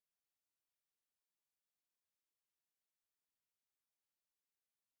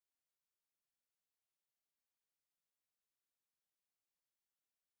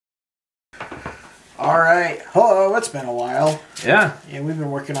Alright. Hello, it's been a while. Yeah. Yeah, we've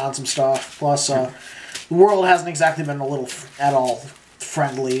been working on some stuff. Plus, the world hasn't exactly been at all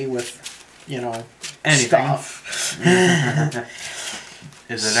friendly with, Anything. stuff.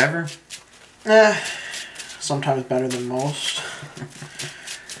 Is it ever? Sometimes better than most.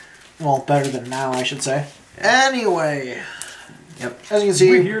 Well, better than now, I should say. Anyway. Yep. As you can see...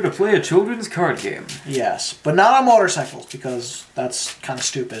 We're here to play a children's card game. Yes, but not on motorcycles, because that's kind of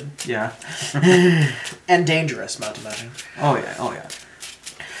stupid. Yeah. And dangerous, not to mention. Oh, yeah. Oh, yeah.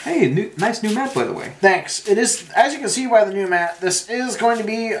 Hey, nice new map, by the way. Thanks. It is, as you can see by the new map, this is going to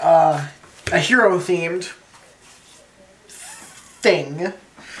be a hero-themed thing.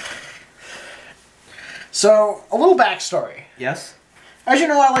 So, a little backstory. Yes? As you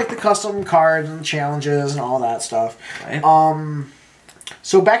know, I like the custom cards and challenges and all that stuff. Right.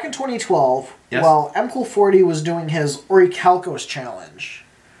 So back in 2012, yes. while MCL40 was doing his Orichalcos challenge,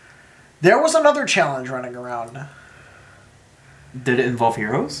 there was another challenge running around. Did it involve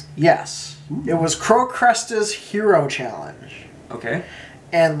heroes? Yes. Ooh. It was Chroa Cresta's Hero Challenge. Okay.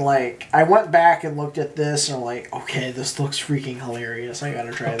 And, I went back and looked at this and okay, this looks freaking hilarious. I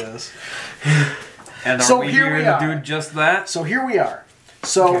gotta try this. And are we here to do just that? So here we are.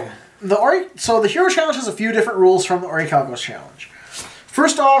 So, okay. The Hero Challenge has a few different rules from the Orichalcos Challenge.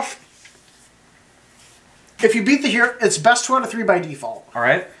 First off, if you beat the hero, it's best 2 out of 3 by default. All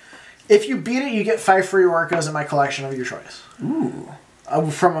right. If you beat it, you get 5 free orcas in my collection of your choice. Ooh.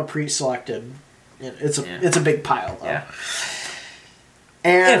 From a pre-selected. It's a big pile though. Yeah.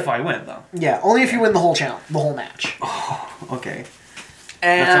 And if I win though. Yeah, only if you win the whole challenge, the whole match. Oh, okay.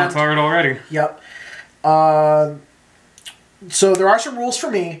 And, that sounds hard already. Yep. So there are some rules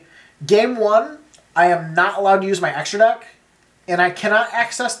for me. Game 1, I am not allowed to use my extra deck, and I cannot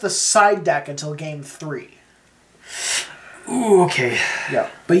access the side deck until Game 3. Ooh, okay. Yeah,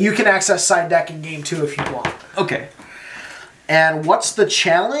 but you can access side deck in Game 2 if you want. Okay. And what's the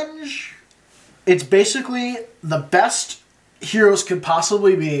challenge? It's basically the best heroes could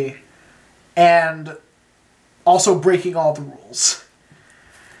possibly be, and also breaking all the rules.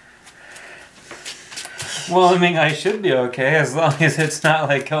 Well, I mean, I should be okay as long as it's not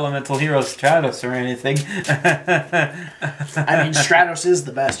like Elemental Hero Stratos or anything. I mean, Stratos is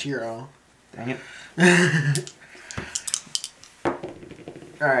the best hero. Dang it.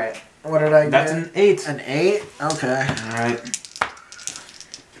 Alright, what did I get? That's an 8. An 8? Okay. Alright.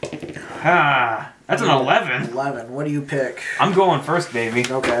 Ah, that's an 11. 11. What do you pick? I'm going first, baby.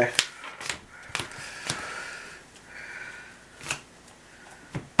 Okay.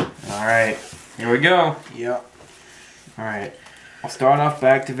 Alright. Here we go. Yep. Alright. I'll start off by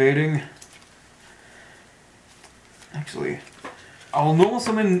activating... Actually, I'll normal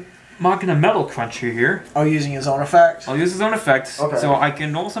summon Machina Metal Cruncher here. Oh, using his own effect? I'll use his own effect. Okay. So I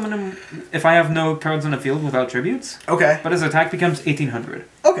can normal summon him if I have no cards on the field without tributes. Okay. But his attack becomes 1800.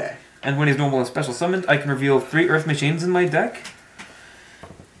 Okay. And when he's normal and special summoned, I can reveal 3 Earth Machines in my deck.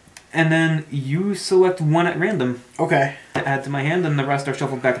 And then you select 1 at random. Okay. To add to my hand, and the rest are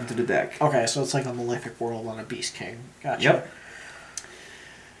shuffled back into the deck. Okay, so it's like a Malefic World on a Beast King. Gotcha. Yep.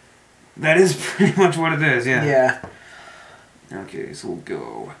 That is pretty much what it is, yeah. Yeah. Okay, so we'll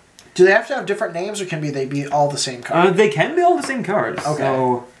go. Do they have to have different names, or can they be all the same card? They can be all the same cards. Okay.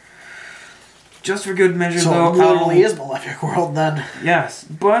 So, just for good measure, so though, it literally is Malefic World, then. Yes,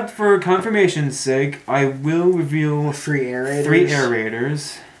 but for confirmation's sake, I will reveal 3 aerators. 3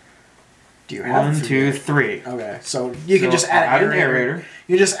 aerators. Do you have 1, 2, 3. Okay, so you can just add an aerator.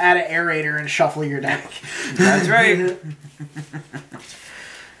 You just add an aerator and shuffle your deck. That's right.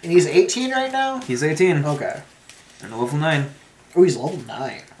 And he's 18 right now? He's 18. Okay. And level 9. Oh, he's level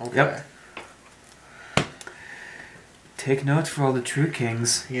 9. Okay. Yep. Take note for all the true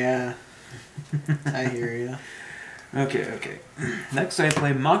kings. Yeah. I hear you. Okay. Next I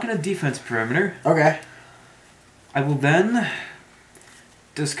play Machina Defense Perimeter. Okay. I will then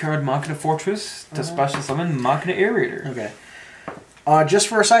discard Machina Fortress to special summon Machina Aerator. Okay. Just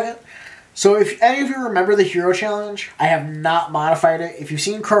for a second. So if any of you remember the Hero Challenge, I have not modified it. If you've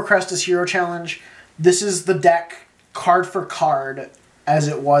seen Chroa Cresta's Hero Challenge, this is the deck card for card as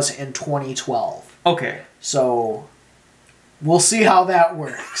it was in 2012. Okay. So we'll see how that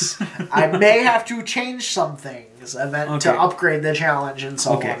works. I may have to change some things to upgrade the challenge and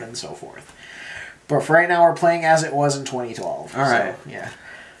so on and so forth. But for right now, we're playing as it was in 2012. All right. So, yeah.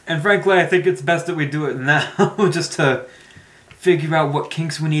 And frankly, I think it's best that we do it now, just to figure out what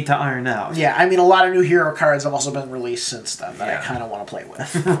kinks we need to iron out. Yeah, I mean, a lot of new hero cards have also been released since then that I kind of want to play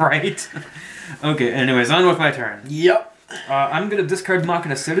with. Right? Okay, anyways, on with my turn. Yep. I'm going to discard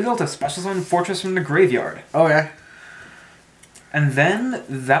Machina Citadel to special summon Fortress from the graveyard. Okay. And then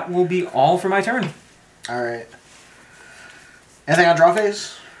that will be all for my turn. Alright. Anything on draw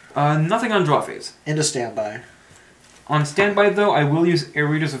phase? Nothing on draw phase. Into standby. On standby, though, I will use Air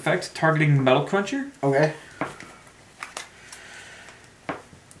Reader's effect, targeting Metal Cruncher. Okay.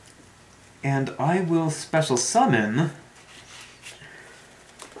 And I will special summon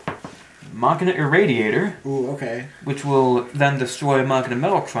Machina Irradiator. Ooh, okay. Which will then destroy Machina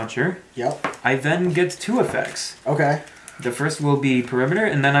Metal Cruncher. Yep. I then get 2 effects. Okay. The first will be Perimeter,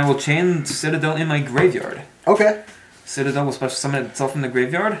 and then I will chain Citadel in my graveyard. Okay. Citadel will special summon itself from the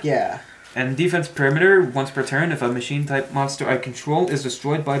graveyard. Yeah. And defense Perimeter, once per turn, if a machine-type monster I control is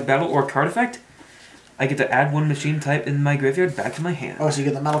destroyed by battle or card effect, I get to add 1 machine type in my graveyard back to my hand. Oh, so you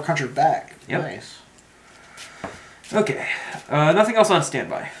get the Metal Cruncher back. Yep. Nice. Okay. Nothing else on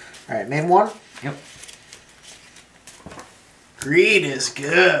standby. Alright, main 1? Yep. Greed is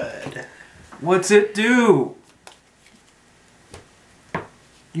good. What's it do?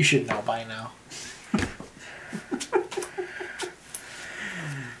 You should know by now.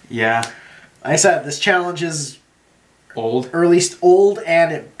 Yeah. Like I said, this challenge is Old. or at least old,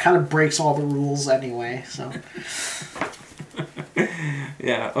 and it kind of breaks all the rules anyway, so.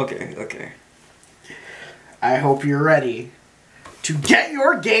 Yeah, okay. I hope you're ready to get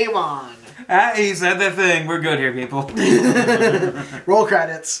your game on. Ah, he said the thing. We're good here, people. Roll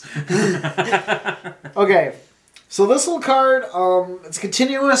credits. Okay, so this little card, it's a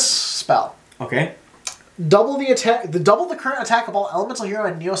continuous spell. Okay. Double the current attack of all elemental hero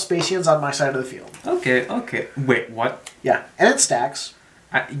and Neospatians on my side of the field. Okay. Wait, what? Yeah, and it stacks.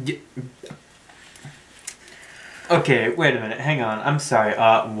 Okay, wait a minute. Hang on. I'm sorry.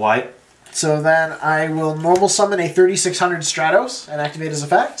 What? So then I will normal summon a 3600 Stratos and activate his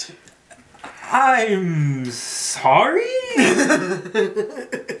effect. I'm sorry?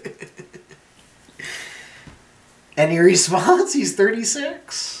 Any response? He's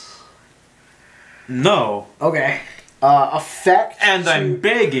 36. No. Okay. Effect. And I'm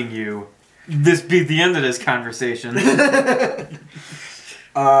begging you, this be the end of this conversation.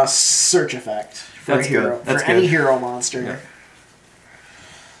 Search effect. For That's a hero. good. That's for any good. hero monster. Yeah.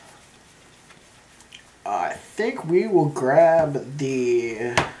 I think we will grab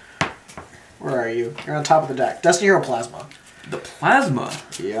the... Where are you? You're on top of the deck. Destiny Hero Plasma. The Plasma?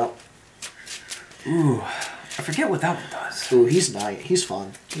 Yep. Ooh. I forget what that one does. Ooh, he's nice. He's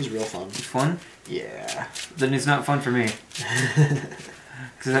fun. He's real fun. It's fun? Yeah. Then it's not fun for me.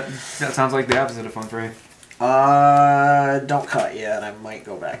 Because that sounds like the opposite of fun for me. Don't cut yet. I might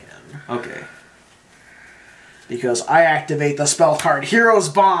go back in. Okay. Because I activate the spell card Hero's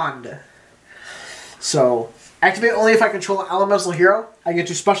Bond. So, activate only if I control an elemental hero. I get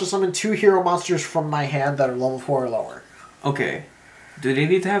to special summon 2 hero monsters from my hand that are level 4 or lower. Okay. Do they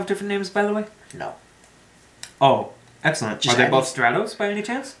need to have different names, by the way? No. Oh, excellent. Just Are they add both Stratos by any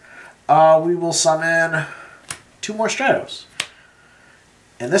chance? We will summon 2 more Stratos.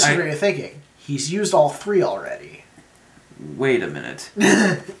 And this is what you're thinking. He's used all 3 already. Wait a minute.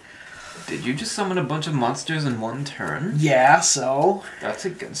 Did you just summon a bunch of monsters in one turn? Yeah, so... That's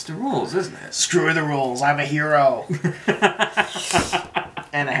against the rules, isn't it? Screw the rules. I'm a hero.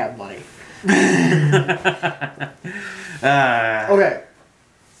 And I have money. Okay.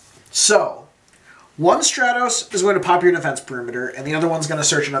 So, one Stratos is going to pop your defense perimeter, and the other one's going to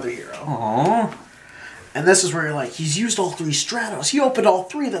search another hero. Aww. And this is where you're like, he's used all 3 Stratos. He opened all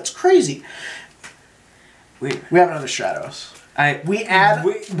 3. That's crazy. Wait. We have another Stratos. We add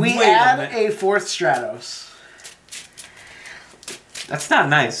a 4th Stratos. That's not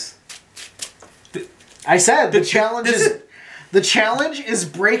nice. I said the challenge is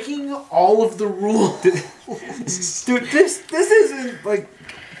breaking all of the rules. Dude, this isn't like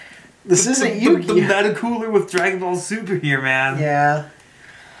this isn't Yu-Gi-Oh! The meta cooler with Dragon Ball Super here, man. Yeah,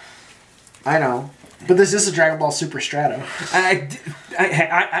 I know, but this is a Dragon Ball Super Strato. Okay.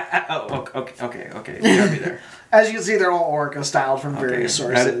 You gotta be there. As you can see, they're all Orca styled from various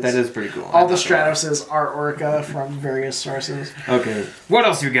sources. That is pretty cool. All the Stratoses are Orca from various sources. Okay. What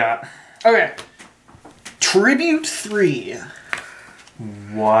else you got? Okay. Tribute 3.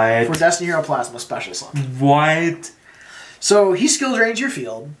 What? For Destiny Hero Plasma Special Summon. What? So, he skill drains your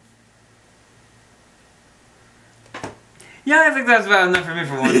field. Yeah, I think that's about enough for me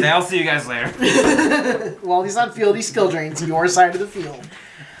for one day. I'll see you guys later. While he's on field, he skill drains your side of the field.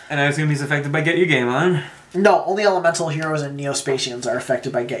 And I assume he's affected by Get Your Game On. No, only elemental heroes and Neospatians are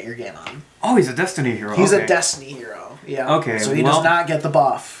affected by Get Your Game On. Oh, he's a Destiny hero. He's a Destiny hero. Yeah. Okay. So he does not get the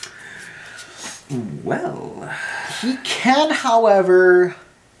buff. Well, he can, however,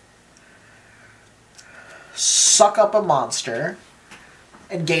 suck up a monster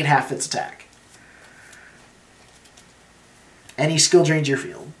and gain half its attack. And he skill drains your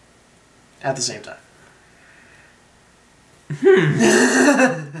field at the same time.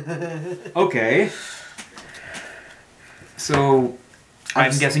 Okay. So,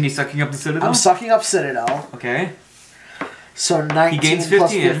 I'm guessing he's sucking up the Citadel? I'm sucking up Citadel. Okay. So 19 He gains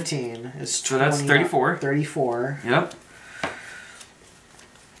plus 15. 15 is 20. So that's 34. 34. Yep.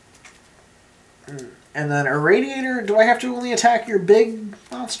 And then Irradiator, do I have to only attack your big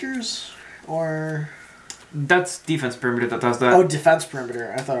monsters? Or... That's defense perimeter that does that. Oh, defense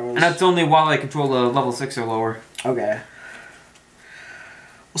perimeter. I thought it was... And that's only while I control a level 6 or lower. Okay.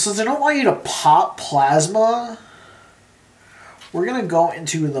 Well, since I don't want you to pop Plasma, we're going to go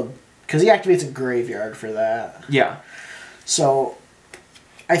into the... Because he activates a Graveyard for that. Yeah. So,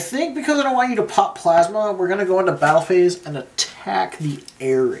 I think because I don't want you to pop Plasma, we're going to go into Battle Phase and attack the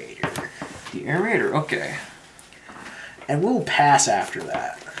Aerator. The Aerator, okay. And we'll pass after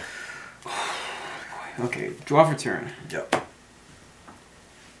that. Okay, draw for turn. Yep.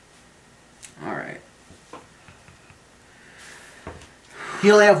 Alright.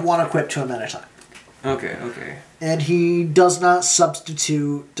 He only have one equipped to him at a time. Okay, okay. And he does not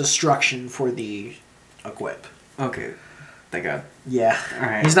substitute Destruction for the equip. Okay. Thank God. Yeah.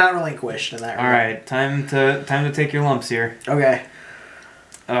 Alright. He's not relinquished in that regard. Alright, time to take your lumps here. Okay.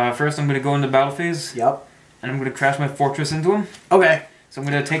 First I'm going to go into battle phase. Yep. And I'm going to crash my fortress into him. Okay. So I'm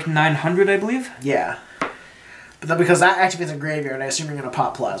going to take 900, I believe? Yeah. But then because that activates a Graveyard, I assume you're going to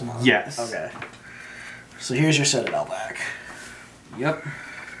pop Plasma. Yes. Okay. So here's your Citadel back. Yep.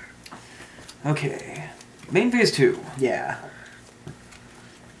 Okay. Main phase 2. Yeah.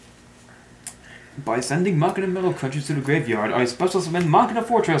 By sending Machina Metal Crunchers to the graveyard, I special summon Machina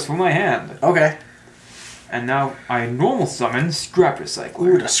Fortress from my hand. Okay. And now I normal summon Scrap Recycler.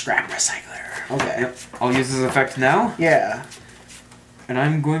 Ooh, the Scrap Recycler. Okay. Yep. I'll use this effect now. Yeah. And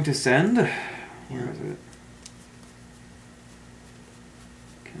I'm going to send... Where is it?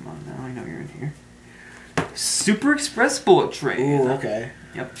 Come on now, I know you're in here. Super Express Bullet Train. Ooh, okay.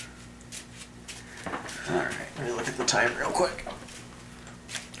 Yep. Alright. Let me look at the time real quick.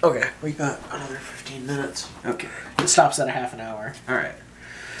 Okay, we got another 15 minutes. Okay. It stops at a half an hour. Alright.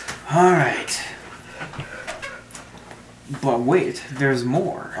 Alright. But wait, there's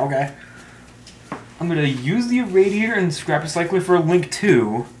more. Okay. I'm going to use the Irradiator and Scrap Recycler for Link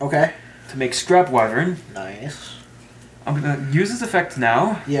 2 Okay. to make Scrap Wyvern. Nice. I'm going to use this effect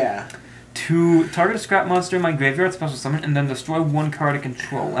now Yeah. to target a scrap monster in my graveyard, special summon, and then destroy one card I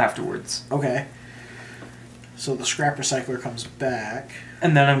control afterwards. Okay. So the Scrap Recycler comes back.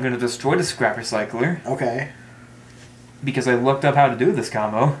 And then I'm going to destroy the Scrap Recycler, Okay. because I looked up how to do this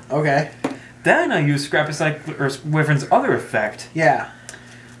combo. Okay. Then I use Scrap Recycler, or Wyvern's other effect. Yeah.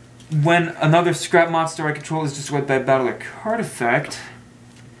 When another scrap monster I control is destroyed by a battle or card effect,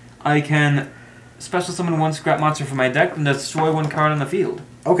 I can special summon one scrap monster from my deck and destroy one card on the field.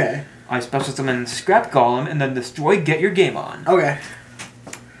 Okay. I special summon Scrap Golem and then destroy Get Your Game On. Okay.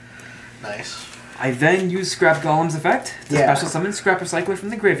 Nice. I then use Scrap Golem's effect to Yeah. special summon Scrap Recycler from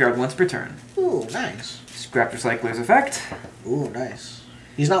the graveyard once per turn. Ooh, nice. Scrap Recycler's effect, Ooh, nice.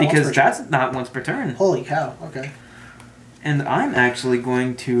 He's not because once per that's not once per turn. Holy cow. Okay. And I'm actually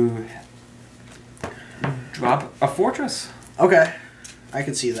going to drop a fortress. Okay. I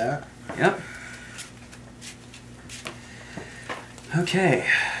can see that. Yep. Okay.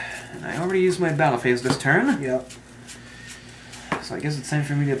 And I already used my battle phase this turn. Yep. So I guess it's time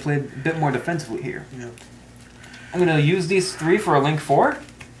for me to play a bit more defensively here. Yep. I'm going to use these 3 for a Link 4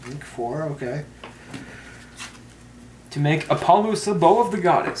 Link 4, okay. to make Apollousa, Bow of the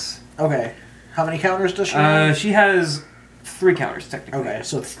Goddess. Okay. How many counters does she have? She has 3 counters, technically. Okay,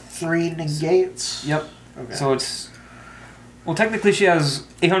 so 3 negates? Yep. Okay. So it's... Well, technically she has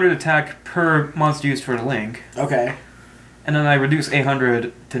 800 attack per monster used for the Link. Okay. And then I reduce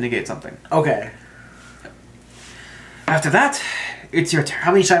 800 to negate something. Okay. After that, it's your turn.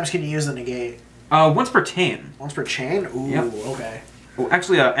 How many times can you use the negate? Once per chain. Once per chain? Ooh, Yep. okay. Oh,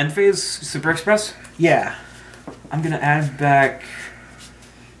 actually, end phase, Super Express. Yeah. I'm gonna add back...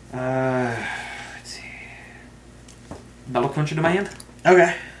 let's see... Battle Cruncher to my hand.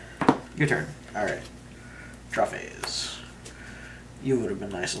 Okay. Your turn. Alright. Draw phase. You would have been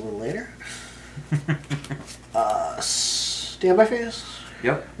nice a little later. Standby phase?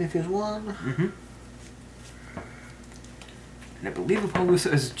 Yep. Main phase 1. Mm-hmm. And I believe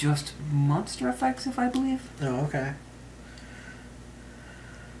Apollousa is just monster effects, if I believe. Oh, okay.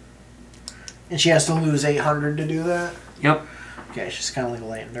 And she has to lose 800 to do that? Yep. Okay, she's kind of like a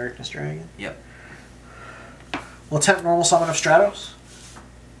Light and Darkness Dragon. Yep. We'll attempt normal summon of Stratos.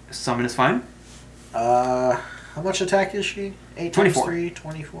 Summon is fine. How much attack is she? 8 times 24. 3,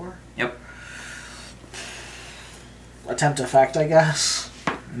 24. Yep. Attempt effect, I guess.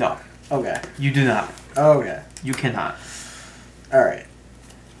 No. Okay. You do not. Okay. You cannot. Alright.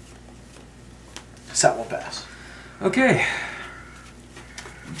 Set one pass. Okay.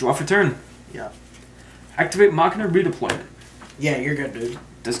 Draw for turn. Yeah. Activate Machina redeployment. Yeah, you're good, dude.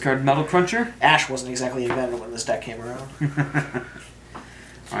 Discard Metal Cruncher. Ash wasn't exactly invented when this deck came around.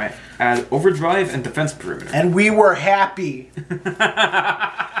 Alright. Add Overdrive and Defense Perimeter. And we were happy.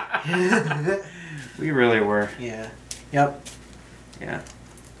 We really were. Yeah. Yep. Yeah.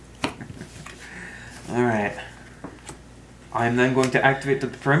 Alright. I'm then going to activate the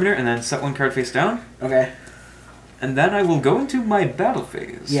perimeter and then set one card face down. Okay. And then I will go into my battle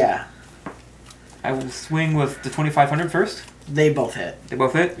phase. Yeah. I will swing with the 2500 first. They both hit. They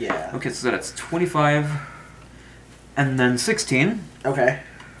both hit? Yeah. Okay, so that's 25 and then 16. Okay.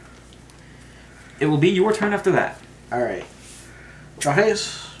 It will be your turn after that. Alright. Draw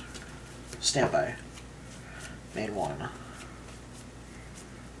phase. Standby. Main one.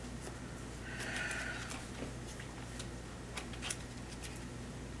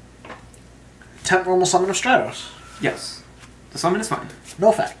 Temp normal summon of Stratos. Yes. The summon is fine. No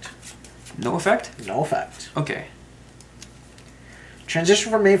effect. No effect? No effect. Okay.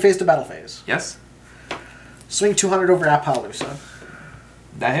 Transition from main phase to battle phase. Yes. Swing 200 over Appaloosa.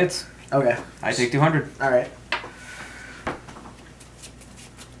 That hits. Okay. I take 200. Alright.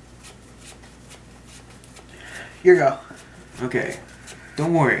 Here you go. Okay.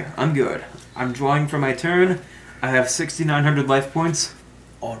 Don't worry. I'm good. I'm drawing for my turn. I have 6,900 life points.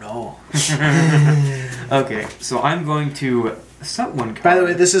 Oh no. Okay, so I'm going to set one card. By the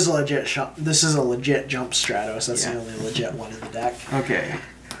way, this is a legit this is a legit jump Stratos. That's Yeah. the only legit one in the deck. Okay.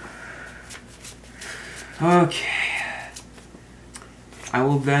 Okay. I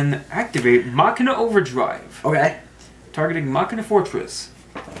will then activate Machina Overdrive, Okay. targeting Machina Fortress,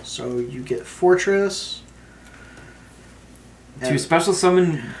 So you get Fortress. to and- special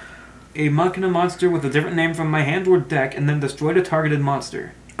summon a Machina monster with a different name from my hand or deck, and then destroy the targeted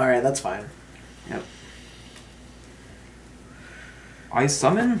monster. Alright, that's fine. Yep. I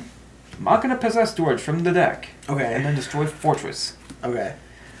summon Machina Possessed Storage from the deck, and Okay. then destroy Fortress. Okay.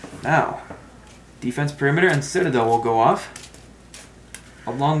 Now, Defense Perimeter and Citadel will go off,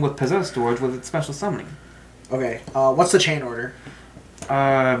 along with Possessed Storage with its special summoning. Okay. What's the chain order?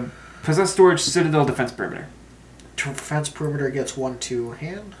 Possessed Storage, Citadel, Defense Perimeter. Defense perimeter gets 1/2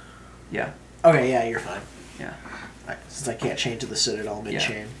 hand. Yeah. Okay, yeah, you're fine. Yeah. Alright, since I can't chain to the Citadel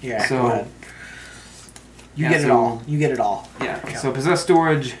mid-chain. Yeah, So- go ahead. You Yeah, get it so- all. You get it all. Yeah. Yeah. So Possessed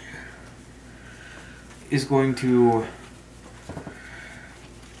Storage is going to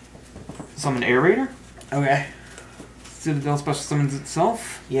summon Air Raider. Okay. Citadel special summons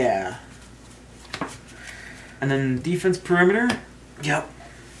itself, Yeah. and then Defense Perimeter Yep.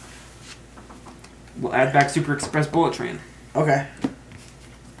 will add back Super Express Bullet Train. Okay.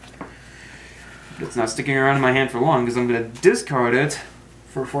 It's not sticking around in my hand for long because I'm going to discard it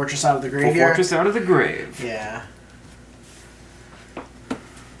For Fortress out of the for graveyard. Fortress out of the grave. Yeah.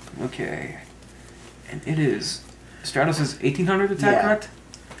 Okay. And it is Stratos is 1800 attack, Yeah. correct?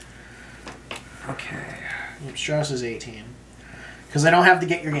 Okay. Yep, Stratos is 18. Because I don't have to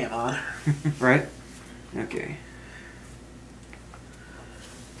get your game on. Right? Okay.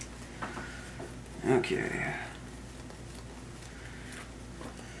 Okay.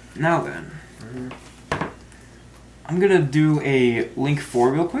 Now then. I'm gonna do a Link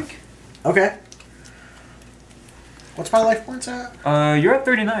 4 real quick. Okay. What's my life points at? You're at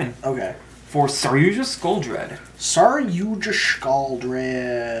 39. Okay. For Saryuja Skulldread. Saryuja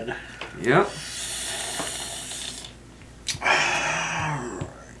Skaldred. Yep.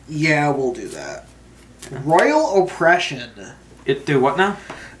 Yeah, we'll do that. Royal Oppression. It do what now?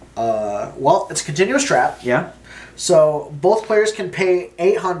 Well, it's a continuous trap. Yeah. So both players can pay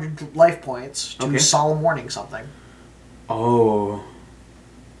 800 life points to Okay. Solemn Warning something. Oh.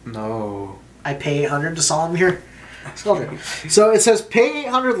 No. I pay 800 to Solemn here. So it says pay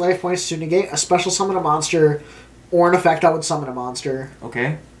 800 life points to negate a special summon a monster or an effect that would summon a monster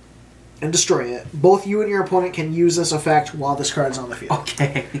Okay. and destroy it. Both you and your opponent can use this effect while this card's on the field.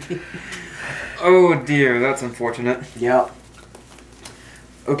 Okay. Oh dear, that's unfortunate. Yep.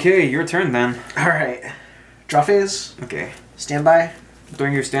 Okay, your turn then. Alright. Draw phase. Okay. Standby.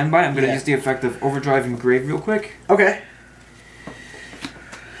 During your standby, I'm going to Yeah. use the effect of Overdrive and Grave real quick. Okay.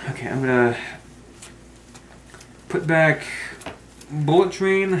 Okay, I'm going to put back Bullet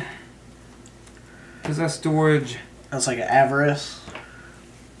Train, Possess Storage, That's like an Avarice.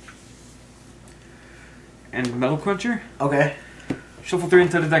 and Metal Cruncher. Okay. Shuffle 3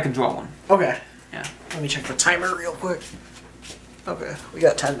 into the deck and draw one. Okay. Yeah. Let me check the timer real quick. Okay. We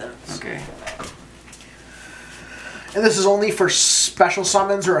got 10 minutes. Okay. And this is only for special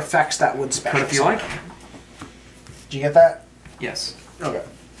summons or effects that would special Cut if you like. Did you get that? Yes. Okay.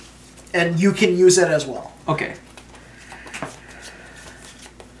 And you can use it as well. Okay.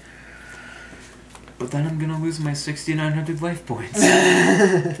 But then I'm gonna lose my 6,900 life points.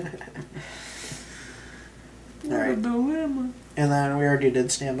 What Alright. a dilemma. And then we already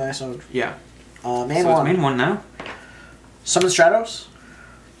did standby, so... Yeah. Main so one. It's main one now. Summon Stratos.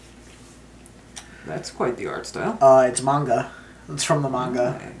 That's quite the art style. It's manga. It's from the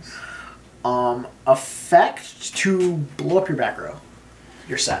manga. Nice. Effect to blow up your back row.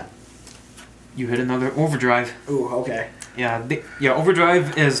 You're set. You hit another overdrive. Ooh, okay. Yeah,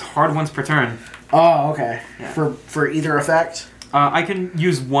 overdrive is hard once per turn. Oh, okay. Yeah. For either effect? I can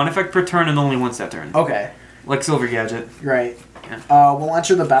use one effect per turn and only once that turn. Okay. Like Silver Gadget. Right. Yeah. We'll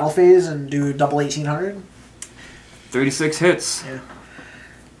enter the battle phase and do double 1800. 36 hits. Yeah.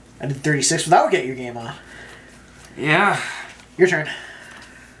 I did 36 without getting your game on. Yeah. Your turn.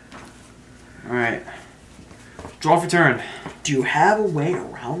 Alright. Draw for turn. Do you have a way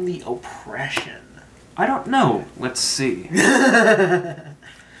around the oppression? I don't know. Let's see.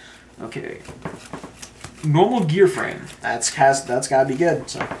 Okay. Normal gear frame. That's gotta be good.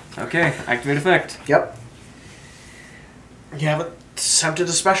 So. Okay, activate effect. Yep. You haven't attempted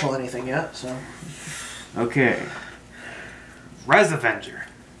to special anything yet, so. Okay. Res Avenger.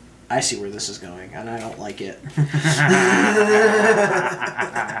 I see where this is going, and I don't like it.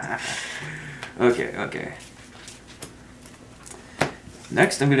 Okay.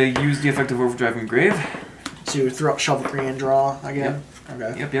 Next, I'm going to use the effect of Overdrive and Grave. So you throw up Shovel 3 and draw again? Yep.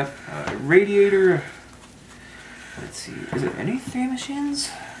 Okay. Yep. Radiator. Let's see. Is it any 3 machines?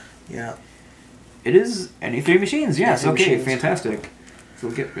 Yeah. It is any 3 machines, yes. Any Okay, machines. fantastic. So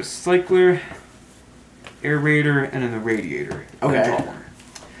we'll get Recycler, Aerator, and then the Radiator. Okay. And draw one.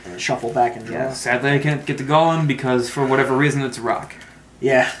 And shuffle back and draw. Yeah, sadly I can't get the Golem because for whatever reason it's a rock.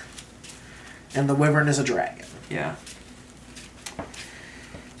 Yeah. And the Wyvern is a dragon. Yeah.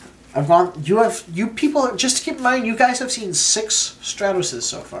 You people, just to keep in mind, you guys have seen 6 Stratoses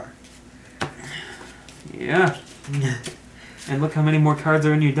so far. Yeah. And look how many more cards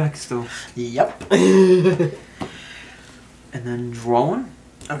are in your deck still. Yep. And then draw one.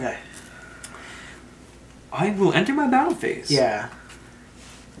 Okay. I will enter my battle phase. Yeah.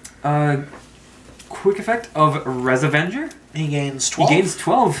 Quick effect of Res Avenger. He gains 12? He gains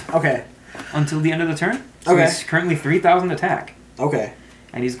 12 Okay. until the end of the turn. So Okay. he's currently 3,000 attack. Okay.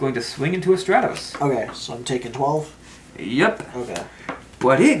 And he's going to swing into a Stratos. Okay, so I'm taking 12? Yep. Okay.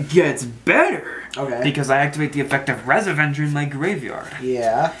 But it gets better. Okay. Because I activate the effect of Res Avenger in my graveyard.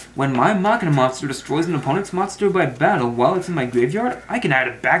 Yeah. When my Machina monster destroys an opponent's monster by battle while it's in my graveyard, I can add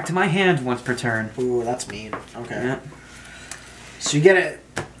it back to my hand once per turn. Ooh, that's mean. Okay. Yeah. So you get it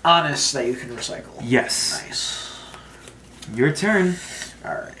honest that you can recycle. Yes. Nice. Your turn.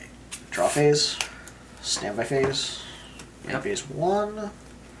 Alright. Draw phase. Standby phase. Yep. Phase 1.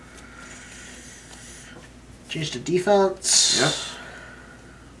 Change to defense. Yep.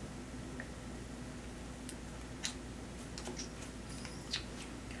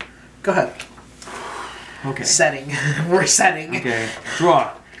 Go ahead. Okay. Setting. We're setting. Okay.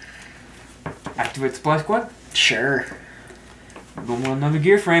 Draw. Activate Splash Squad. Sure. We're going with another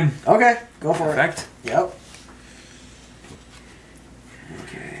gear frame. Okay, go for Effect. it. Yep.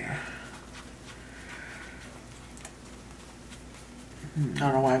 Okay. I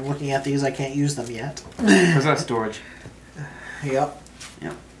don't know why I'm looking at these. I can't use them yet. Because that's storage. Yep.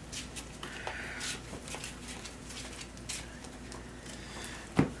 Yep.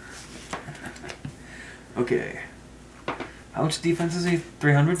 Okay. How much defense is he?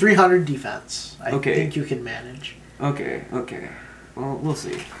 300? 300 defense. I Okay. think you can manage. Okay. Well, we'll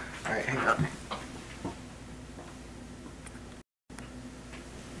see. Alright, hang on.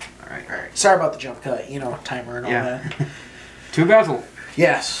 Alright. Sorry about the jump cut. You know, timer and all that. To battle.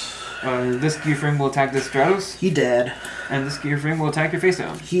 Yes. This gear frame will attack this Stratos, He dead. and this gear frame will attack your face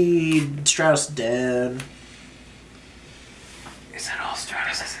down. Stratos dead. Is that all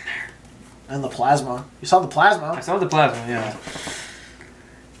Stratos is in there? And the plasma. You saw the plasma. I saw the plasma, yeah.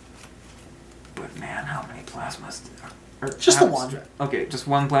 But man, how many plasmas? Just the one. Okay, just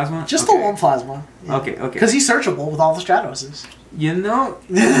one plasma? Just Okay. the one plasma. Yeah. Okay. Because he's searchable with all the Stratoses. You know,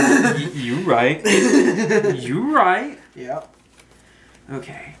 you right. You right. Yep.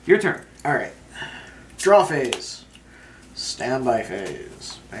 Okay, your turn. Alright. Draw phase. Standby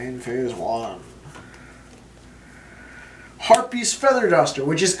phase. Main phase 1. Harpy's Feather Duster,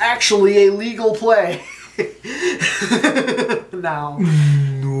 which is actually a legal play. Now.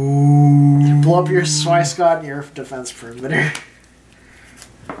 No. Blow up your Swice God and your defense perimeter.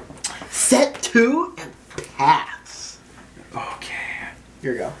 Set 2 and pass. Okay.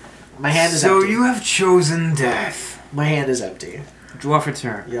 Here you go. My hand is So empty. you have chosen death. My hand is empty. Draw for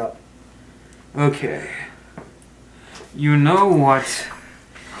turn. Yep. Okay. You know what?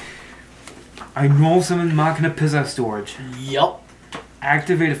 I roll summon Machina Possess Storage. Yep.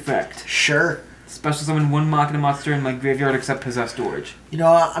 Activate effect. Sure. Special summon one Machina monster in my graveyard except Possess Storage. You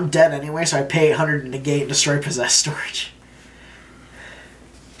know what? I'm dead anyway, so I pay 800 to negate and destroy Possess Storage.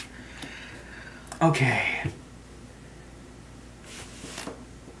 Okay.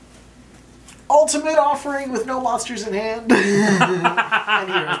 Ultimate offering with no monsters in hand. And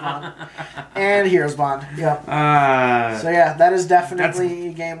Hero's Bond. And Hero's Bond. Yep. So yeah, that is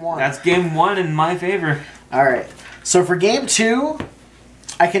definitely game 1. That's game 1 in my favor. Alright. So for game 2,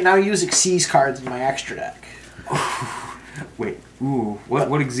 I can now use Xyz cards in my extra deck. Wait. Ooh. What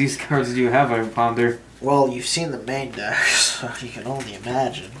Xyz cards do you have, I ponder? Well, you've seen the main deck, so you can only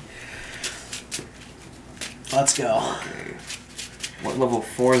imagine. Let's go. Okay. What level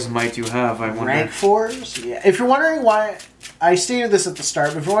 4s might you have, I wonder? Rank 4s? Yeah. If you're wondering why... I stated this at the start,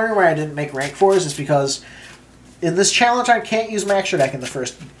 but if you're wondering why I didn't make rank 4s, it's because in this challenge I can't use my extra deck in the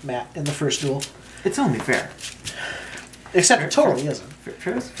first duel. It's only fair. Except fair, it totally fair. isn't.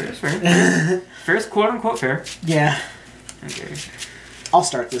 Fair. Fair's quote-unquote fair. Yeah. Okay. I'll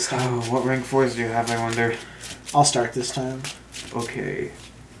start this time. Oh, what rank 4s do you have, I wonder? I'll start this time. Okay.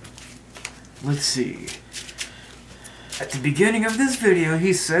 Let's see. At the beginning of this video,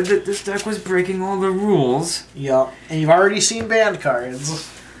 he said that this deck was breaking all the rules. Yup. And you've already seen banned cards.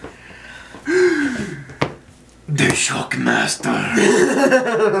 The Shockmaster.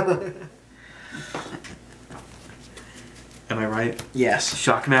 Am I right? Yes.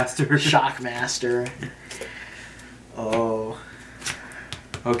 Shockmaster. Shockmaster. Oh.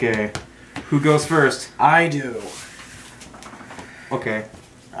 Okay. Who goes first? I do. Okay.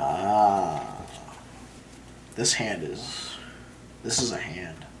 This hand is... This is a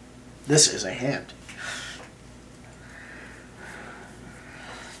hand. This is a hand.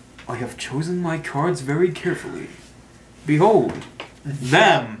 I have chosen my cards very carefully. Behold,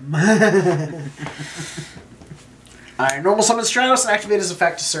 them! Alright, normal summon Stratos and activate his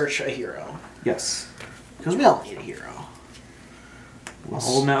effect to search a hero. Yes. Because we all need a hero. We're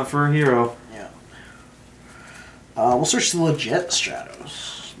holding out for a hero. Yeah. We'll search the legit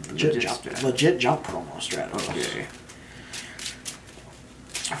Stratos. Legit jump promo Stratos. Okay.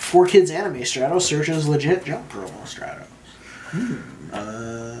 4Kids Anime Stratos searches legit jump promo Stratos.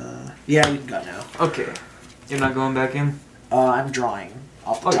 Yeah, we can go now. Okay. You're not going back in? I'm drawing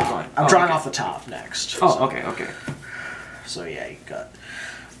off the top. You're drawing. I'm drawing okay. off the top next. Oh, so. okay. So yeah, you got...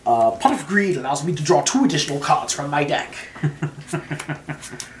 Pot of Greed allows me to draw 2 additional cards from my deck.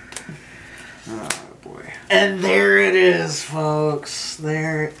 Oh, boy. And there it is, folks.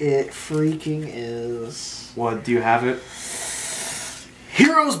 There it freaking is. What, do you have it?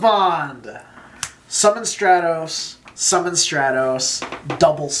 Hero's Bond! Summon Stratos,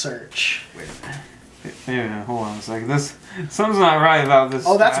 double search. Wait. Yeah, hold on a second. Something's not right about this.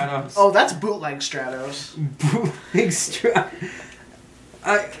 That's bootleg Stratos. Bootleg Stratos.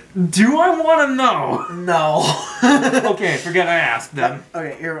 Do I want to know? No. Okay, forget I asked then.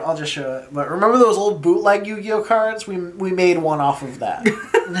 Okay, here, I'll just show it. But remember those old bootleg Yu-Gi-Oh cards? We made one off of that.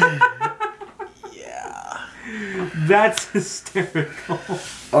 Yeah. That's hysterical.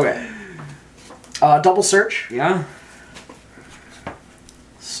 Okay. Double search. Yeah.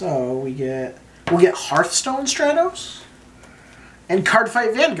 So we'll get Hearthstone Stratos and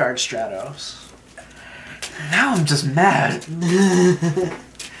Cardfight Vanguard Stratos. Now I'm just mad.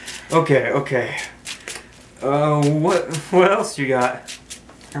 Okay. What else you got?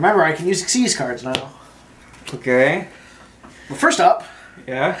 Remember, I can use Xyz cards now. Okay. Well, first up,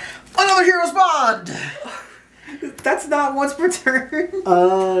 Yeah. another Hero's Bond. That's not once per turn.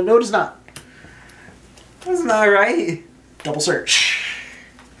 No, it is not. That's not right. Double search.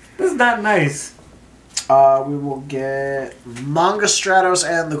 That's not nice. We will get Manga Stratos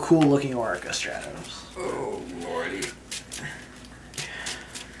and the cool-looking Orica Stratos. Oh, lordy.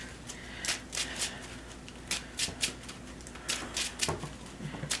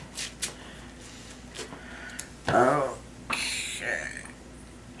 Okay.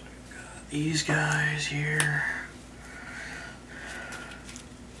 These guys here.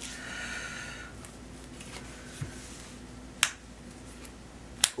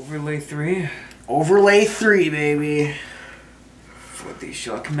 Overlay 3. Overlay 3, baby. For the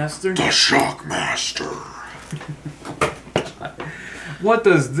Shockmaster. The Shockmaster. What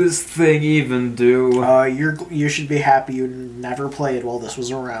does this thing even do? You should be happy you never played while this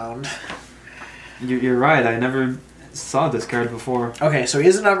was around. You're right, I never saw this card before. Okay, so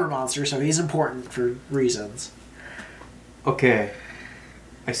he's a number monster, so he's important for reasons. Okay.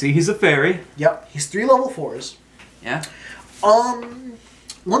 I see he's a fairy. Yep, he's 3 level 4s. Yeah.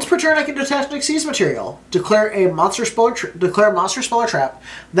 Once per turn, I can detect and exceed material. Declare a monster spell or trap.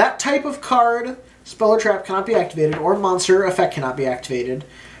 That type of card, spell or trap, cannot be activated, or monster effect cannot be activated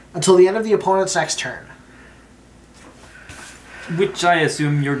until the end of the opponent's next turn. Which I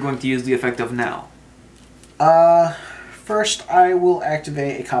assume you're going to use the effect of now. First, I will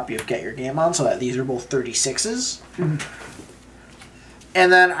activate a copy of Get Your Game On, so that these are both 36s.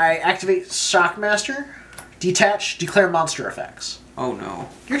 And then I activate Shockmaster, detach, declare monster effects. Oh no.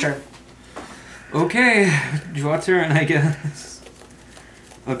 Your turn. Okay, draw turn, I guess.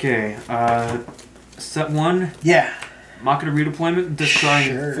 Okay, set 1. Yeah. Machina redeployment, destroying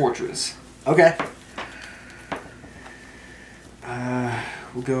Sure. fortress. Okay.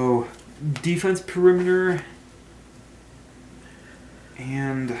 We'll go defense perimeter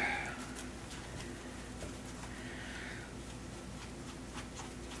and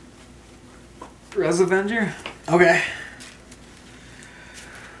Res Avenger. Okay.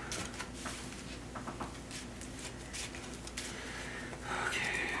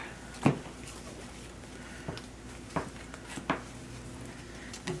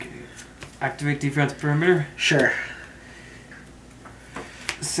 Activate defense perimeter. Sure.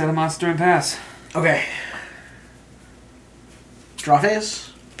 Set a monster and pass. Okay. Draw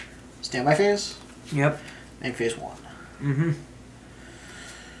phase. Standby phase. Yep. Make phase 1. Mm-hmm.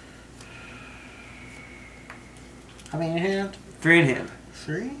 How many in hand? 3 in hand.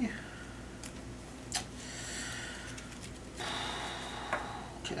 3.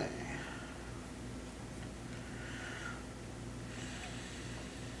 Okay.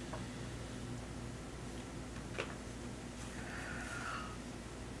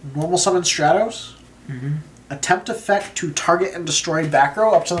 Normal summon Stratos. Mm-hmm. Attempt effect to target and destroy back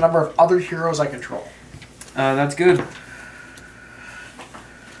row up to the number of other heroes I control. That's good.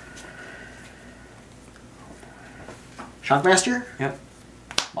 Shockmaster. Yep.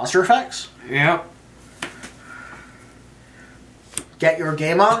 Monster effects. Yep. Get Your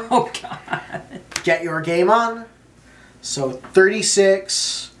Game On. Oh god. Get Your Game On. So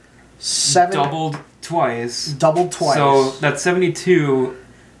 36, 7. Doubled twice. Doubled twice. So that's 72.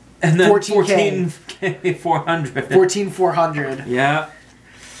 And then 14K. 14K 400. 14,400. Yeah.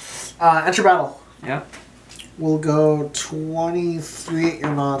 Enter battle. Yep. We'll go 23 at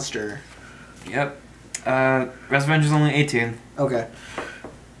your monster. Yep. Res Avenger's only 18. Okay.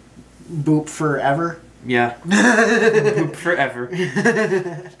 Boop forever. Yeah. Boop forever.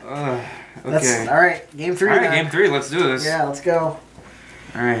 Okay. Alright, game 3 Alright, then. game 3, let's do this. Yeah, let's go.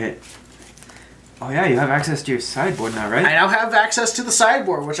 Alright. Oh yeah, you have access to your sideboard now, right? I now have access to the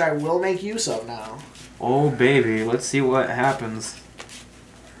sideboard, which I will make use of now. Oh baby, let's see what happens.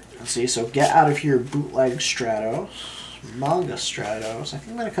 Let's see, so get out of here bootleg Stratos. Manga Stratos. I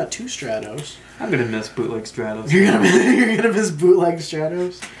think I'm gonna cut 2 Stratos. I'm gonna miss bootleg Stratos. You're gonna miss bootleg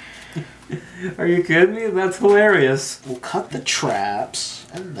Stratos? Are you kidding me? That's hilarious. We'll cut the traps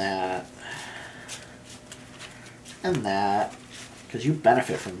and that. And that. Because you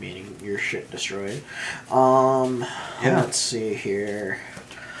benefit from being your shit destroyed. Yeah. Let's see here.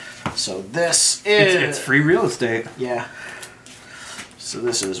 So this is... It's free real estate. Yeah. So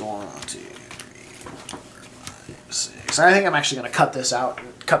this is 1, 2, 3, 4, 5, 6. I think I'm actually going to cut this out,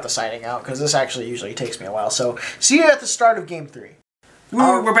 cut the siding out, because this actually usually takes me a while. So see you at the start of game 3.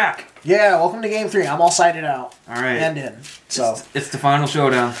 Woo, we're back. Yeah, welcome to game 3. I'm all sided out. All right. And in. So. It's the final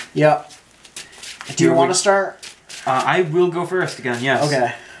showdown. Yep. Do you want to start? I will go first again, yes.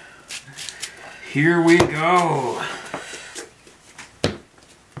 Okay. Here we go.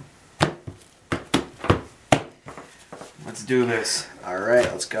 Let's do this. Alright,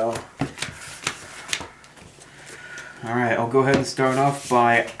 let's go. Alright, I'll go ahead and start off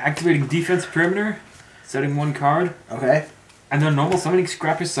by activating defense perimeter, setting 1 card, Okay. and then normal summoning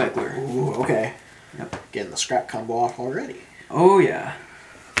Scrap Recycler. Ooh, okay. Yep. Getting the scrap combo off already. Oh yeah.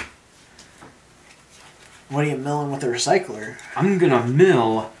 What are you milling with the recycler? I'm gonna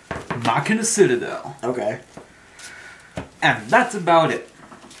mill Machina Citadel. Okay. And that's about it.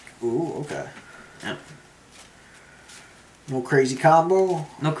 Ooh, okay. Yep. No crazy combo?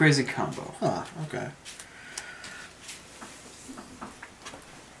 No crazy combo. Huh, okay.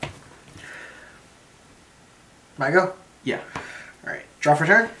 My go? Yeah. Alright. Draw for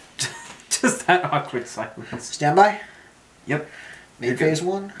turn? Just that awkward silence. Standby? Yep. Main phase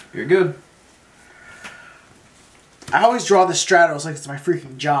 1? You're good. I always draw the Stratos like it's my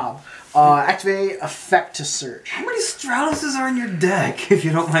freaking job. Activate effect to search. How many Stratoses are in your deck, if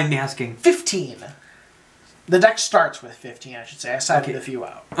you don't mind me asking? 15. The deck starts with 15, I should say. I sided a few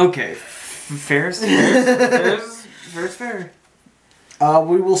out. Okay. Fair's fair.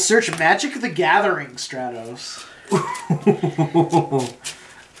 We will search Magic the Gathering Stratos.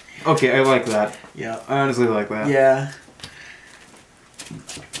 Okay, I like that. Yeah. I honestly like that. Yeah.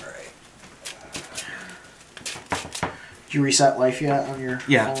 Did you reset life yet on your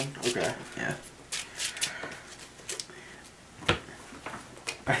phone? Okay. Yeah.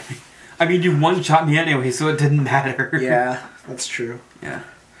 I mean, you one-shot me anyway, so it didn't matter. Yeah, that's true. Yeah.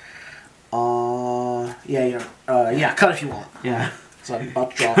 Yeah, cut if you want. Yeah. So I'm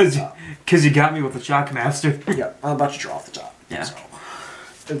about to draw off the top. Because you got me with the Shockmaster. Yeah, I'm about to draw off the top. Yeah.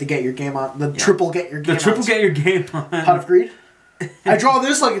 So, to get your game on. The triple get your game on. The triple get your game on. Pot of Greed. I draw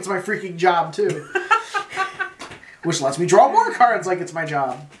this like it's my freaking job, too. Which lets me draw more cards like it's my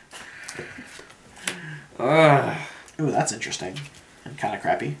job. Ooh, that's interesting. And kind of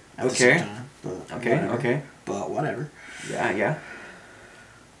crappy at the same time. But Okay. But whatever. Yeah.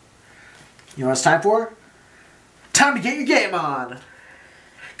 You know what it's time for? Time to get your game on.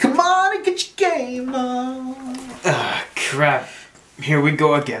 Come on and get your game on. Crap. Here we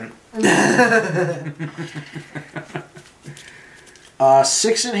go again.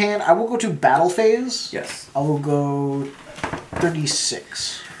 6 in hand. I will go to battle phase. Yes. I will go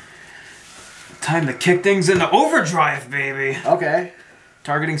 36. Time to kick things into overdrive, baby. Okay.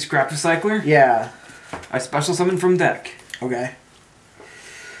 Targeting Scrap Recycler. Yeah. I special summon from deck. Okay.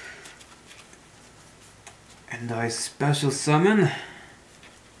 And I special summon...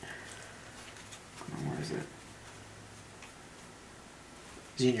 Where is it?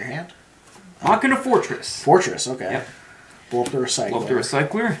 Is he in your hand? Machina Fortress. Fortress, okay. Yep. Blow up the recycler. Blow up the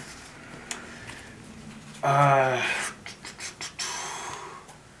recycler.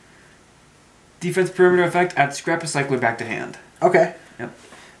 Defense perimeter effect, add Scrap Recycler back to hand. Okay. Yep.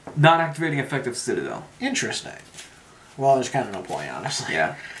 Not activating effect of Citadel. Interesting. Well, there's kind of no point, honestly.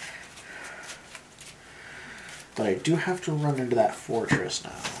 Yeah. But I do have to run into that fortress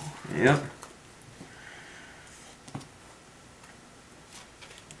now. Yep.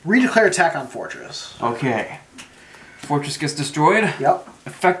 Redeclare attack on fortress. Okay. Fortress gets destroyed. Yep.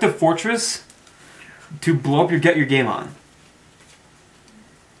 Effective fortress to blow up your get your game on.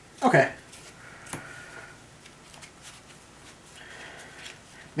 Okay.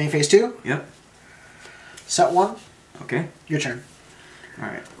 Main phase 2? Yep. Set 1. Okay. Your turn.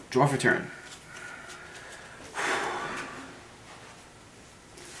 Alright. Draw for turn.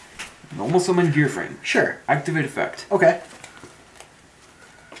 Normal summon gear frame. Sure. Activate effect. Okay.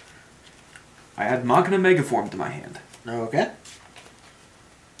 I add Machina Megaform to my hand. Okay.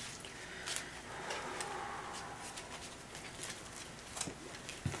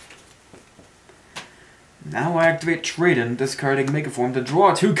 Now I activate Trade-in, discarding Megaform to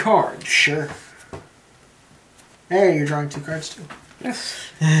draw 2 cards. Sure. Hey, you're drawing 2 cards too.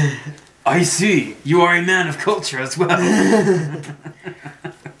 Yes. I see. You are a man of culture as well.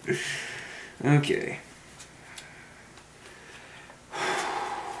 Okay.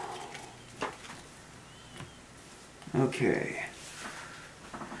 Okay.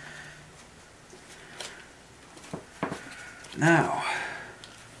 Now,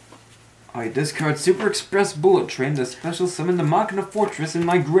 I discard Super Express Bullet Train to special summon the Machina Fortress in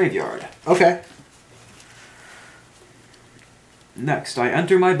my graveyard. Okay. Next, I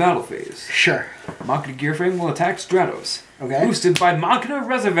enter my battle phase. Sure. Machina Gearframe will attack Stratos. Okay. Boosted by Machina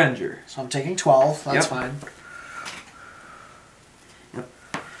Resavenger. So I'm taking 12. That's Yep. fine. Yep.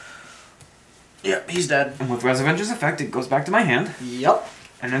 Yep, he's dead. And with Resavenger's effect, it goes back to my hand. Yep.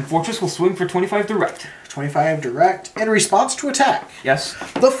 And then Fortress will swing for 25 direct. 25 direct. In response to attack. Yes.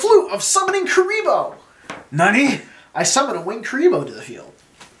 The flute of summoning Karibo. Nani? I summon a winged Karibo to the field.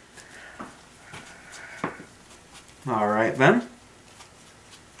 Alright then.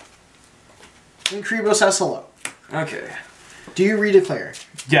 Winged Karibo says hello. Okay. Do you redeclare?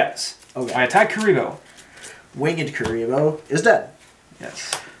 Yes. Okay. I attack Karibo. Winged Karibo is dead.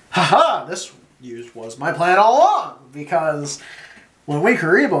 Yes. Haha! This was my plan all along, because when Winged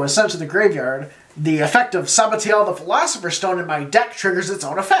Karibo is sent to the graveyard, the effect of Sabatiel the Philosopher's Stone in my deck triggers its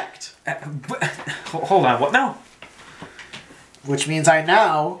own effect. Hold on, what now? Which means I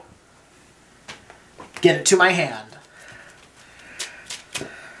now get it to my hand.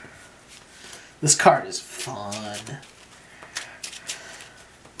 This card is fun.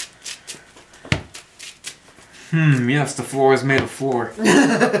 Yes, the floor is made of floor. You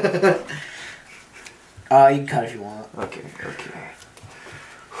can cut if you want. Okay.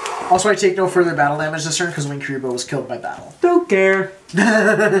 Also, I take no further battle damage this turn because Winged Karibo was killed by battle. Don't care.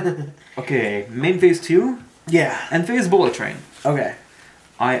 Okay, main phase 2. Yeah. End phase Bullet Train. Okay.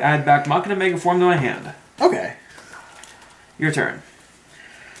 I add back Machina Megaform to my hand. Okay. Your turn.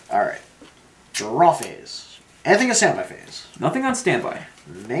 Alright. Draw phase. Anything in standby phase. Nothing on standby.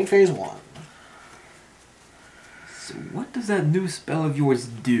 Main phase 1. So what does that new spell of yours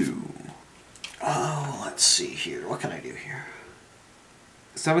do? Oh, let's see here. What can I do here?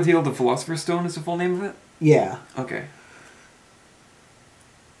 Sabotael the Philosopher's Stone is the full name of it? Yeah. Okay.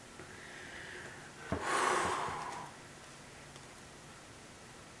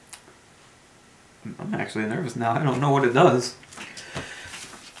 I'm actually nervous now. I don't know what it does.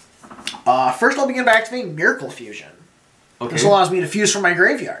 First, I'll begin by activating Miracle Fusion. Okay. This allows me to fuse from my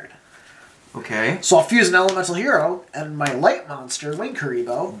graveyard. Okay. So I'll fuse an elemental hero and my light monster, Wing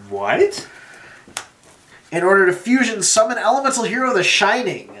Karibo. What? In order to fusion summon elemental hero the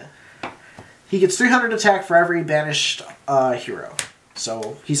Shining. He gets 300 attack for every banished hero.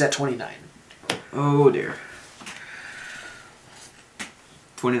 So he's at 29. Oh dear.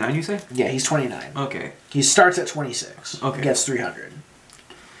 29 you say? Yeah, he's 29. Okay. He starts at 26. Okay. Gets 300.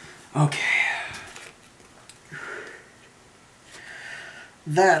 Okay.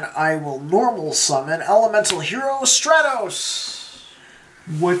 Then I will normal summon elemental hero Stratos.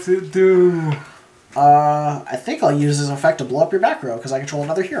 What's it do? I think I'll use his effect to blow up your back row because I control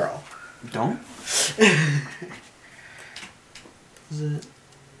another hero. Don't? Is it?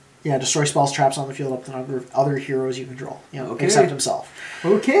 Yeah, destroy spells, traps on the field up to the number of other heroes you control. You know, Okay. except himself.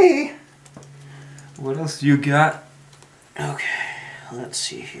 Okay. What else you got? Okay, let's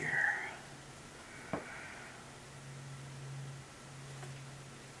see here.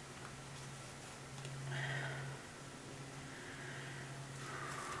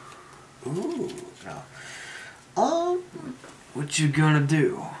 Ooh, no. What you gonna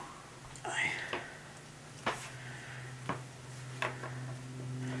do?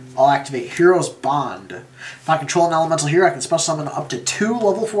 I'll activate Hero's Bond. If I control an elemental hero, I can special summon up to 2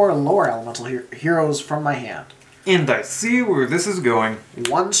 level 4 or lower elemental heroes from my hand. And I see where this is going.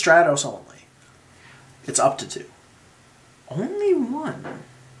 1 Stratos only. It's up to 2. Only one?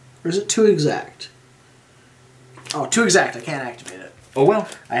 Or is it 2 exact? Oh, 2 exact. I can't activate it. Oh well.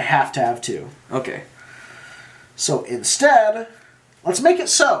 I have to have 2. Okay. So instead, let's make it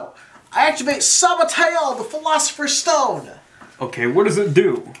so. I activate Sabotael, the Philosopher's Stone. Okay, what does it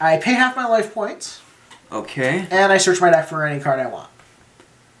do? I pay half my life points, Okay. and I search my deck for any card I want.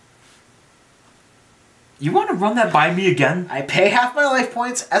 You want to run that by me again? I pay half my life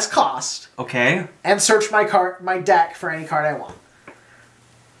points as cost, Okay. and search my deck for any card I want.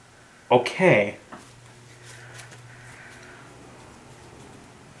 Okay.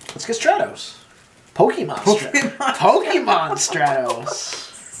 Let's get Stratos. Pokemon Stratos.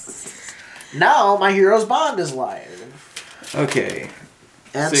 Now my Hero's Bond is live. Okay.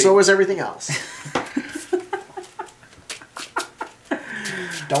 And See. so is everything else.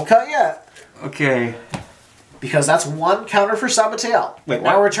 Don't cut yet. Okay. Because that's 1 counter for Sabotael. Wait,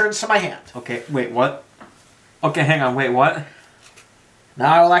 now what? returns to my hand. Okay, wait, what? Okay, hang on, wait, what?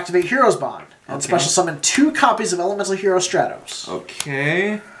 Now I will activate Hero's Bond. And Okay. special summon 2 copies of Elemental Hero Stratos.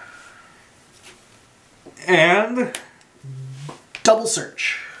 Okay. And Double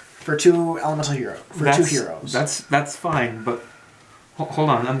search for 2 Elemental Hero. For 2 heroes. That's fine, but hold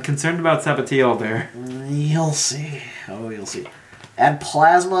on, I'm concerned about Sabotael there. You'll see. Oh, you'll see. Add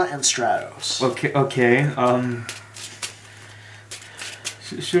Plasma and Stratos. Okay,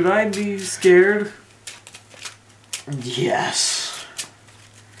 should I be scared? Yes.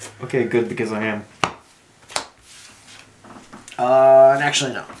 Okay, good, because I am. And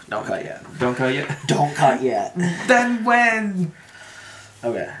actually, no. Don't cut yet. Don't cut yet? Don't cut yet. Then when?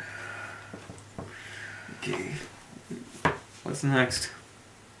 Okay. Okay. What's next? See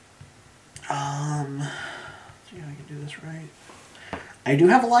if I can do this right. I do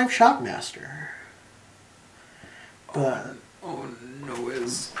have a live Shockmaster. But Oh no,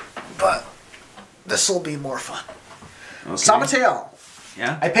 but this will be more fun. Okay. Sabotael.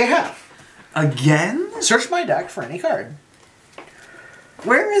 Yeah? I pay half. Again? Search my deck for any card.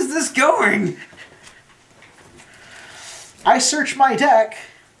 Where is this going? I search my deck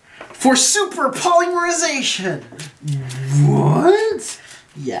for super polymerization. What?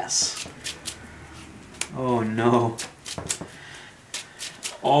 Yes. Oh no.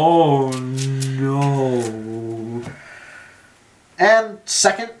 Oh no. And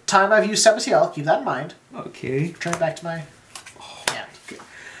second time I've used Sabotael, keep that in mind. Okay. Turn it back to my hand.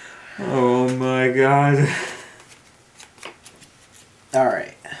 Oh my god.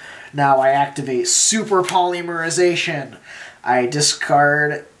 Alright. Now I activate super polymerization. I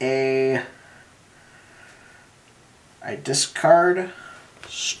discard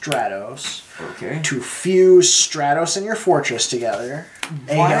Stratos Okay. to fuse Stratos and your fortress together.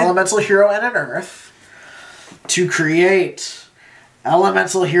 What? An elemental hero and an earth. To create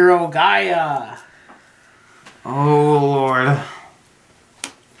elemental hero Gaia. Oh lord.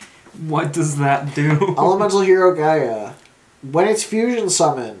 What does that do? Elemental Hero Gaia. When it's fusion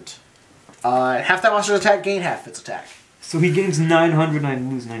summoned, half that monster's attack, gain half its attack. So he gains 900 and I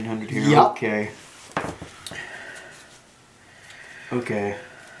lose 900 here. Yep. Okay. Okay.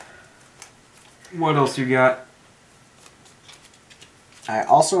 What else you got? I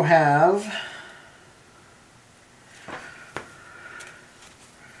also have...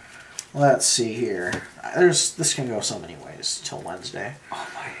 Let's see here. This can go so many ways till Wednesday. Oh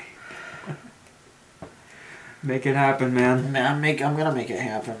my... Make it happen, man. I'm gonna make it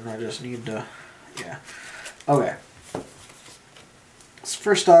happen. I just need to... Yeah. Okay. So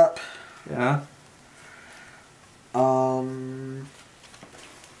first up... Yeah?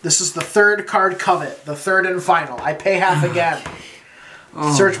 This is the third card covet. The third and final. I pay half again.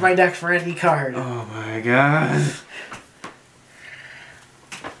 Search my deck for any card. Oh my god.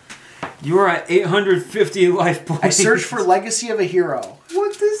 You are at 850 life points. I search for Legacy of a Hero.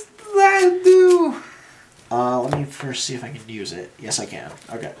 What does that do? Let me first see if I can use it. Yes, I can.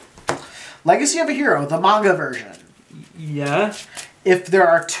 Okay. Legacy of a Hero, the manga version. Yeah? If there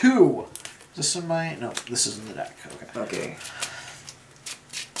are two... Is this in my... No, this is in the deck. Okay. Okay.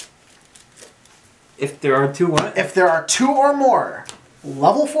 If there are two what? If there are two or more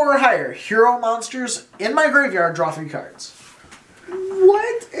level 4 or higher hero monsters in my graveyard, draw 3 cards.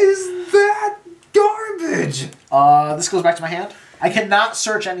 What is that garbage? This goes back to my hand. I cannot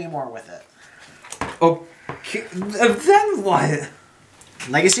search anymore with it. Okay. Then what?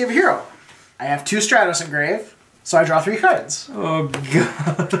 Legacy of a Hero. I have 2 Stratos engraved, so I draw 3 cards. Oh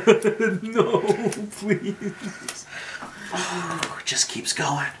god. No, please. Oh, it just keeps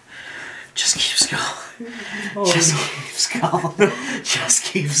going. Just keeps going. Oh, just no. keeps going. Just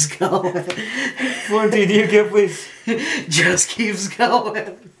keeps going. 14, do you get please? Just keeps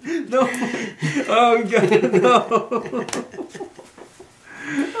going. No. Oh god, no.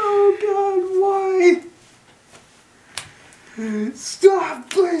 Oh god, why? Stop,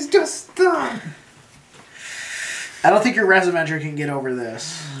 please, just stop. I don't think your Resomentor can get over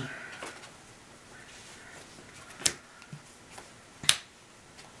this.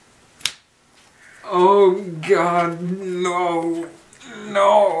 Oh god, no.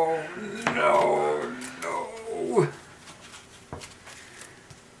 No. No. No.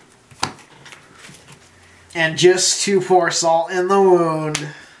 And just to pour salt in the wound,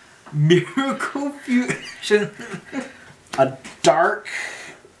 Miracle Fusion. a dark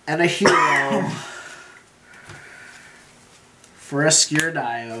and a hero for a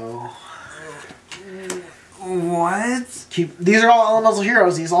Skirdio. What? These are all elemental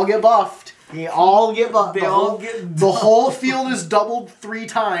heroes. These all get buffed. They all get buffed. The whole field is doubled 3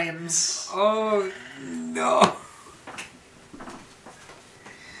 times. Oh no.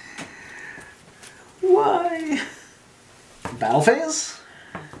 Why? Battle phase?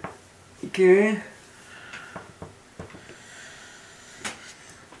 Okay.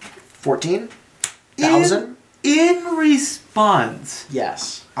 14,000? In response,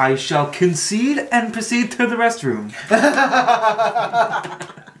 Yes. I shall concede and proceed to the restroom.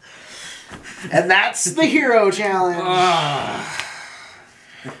 And that's the hero challenge.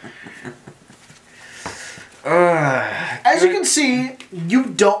 As you can see, you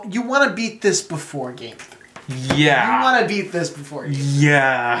want to beat this before game 3. Yeah. You want to beat this before game 3.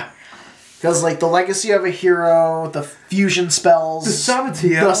 Yeah. Because, like, the Legacy of a Hero, the fusion spells, The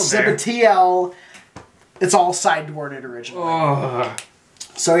Sabatiel, it's all sideboarded originally.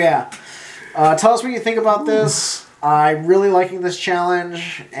 So, yeah. Tell us what you think about this. I'm really liking this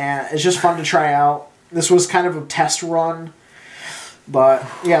challenge, and it's just fun to try out. This was kind of a test run. But,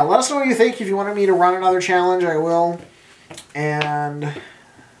 yeah, let us know what you think. If you wanted me to run another challenge, I will. And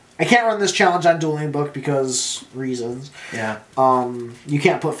I can't run this challenge on Dueling Book because reasons. Yeah. You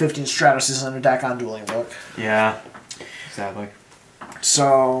can't put 15 Stratuses in a deck on Dueling Book. Yeah. Exactly.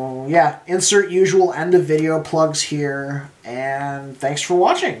 So, yeah, insert usual end of video plugs here. And thanks for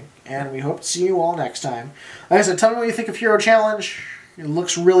watching. And we hope to see you all next time. Like I said, tell me what you think of Hero Challenge. It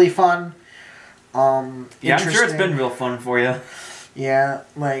looks really fun. Yeah, I'm sure it's been real fun for you. Yeah,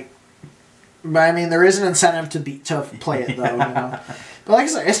 like, but I mean, there is an incentive to play it though, you know. But like I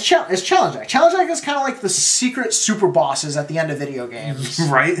said, it's challenge deck. Challenge deck is kind of like the secret super bosses at the end of video games,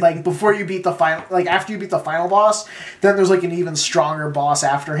 Right? Like before you beat the final, like after you beat the final boss, then there's like an even stronger boss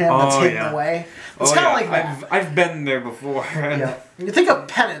after him that's hidden away. It's kind of like that. I've been there before. Yeah. You think of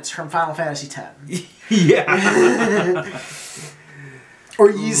Penance from Final Fantasy X. Yeah. Or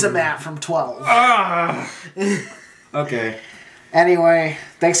Yzamat from 12. Okay. Anyway,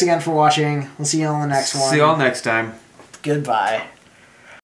 thanks again for watching. We'll see you on the next one. See y'all next time. Goodbye.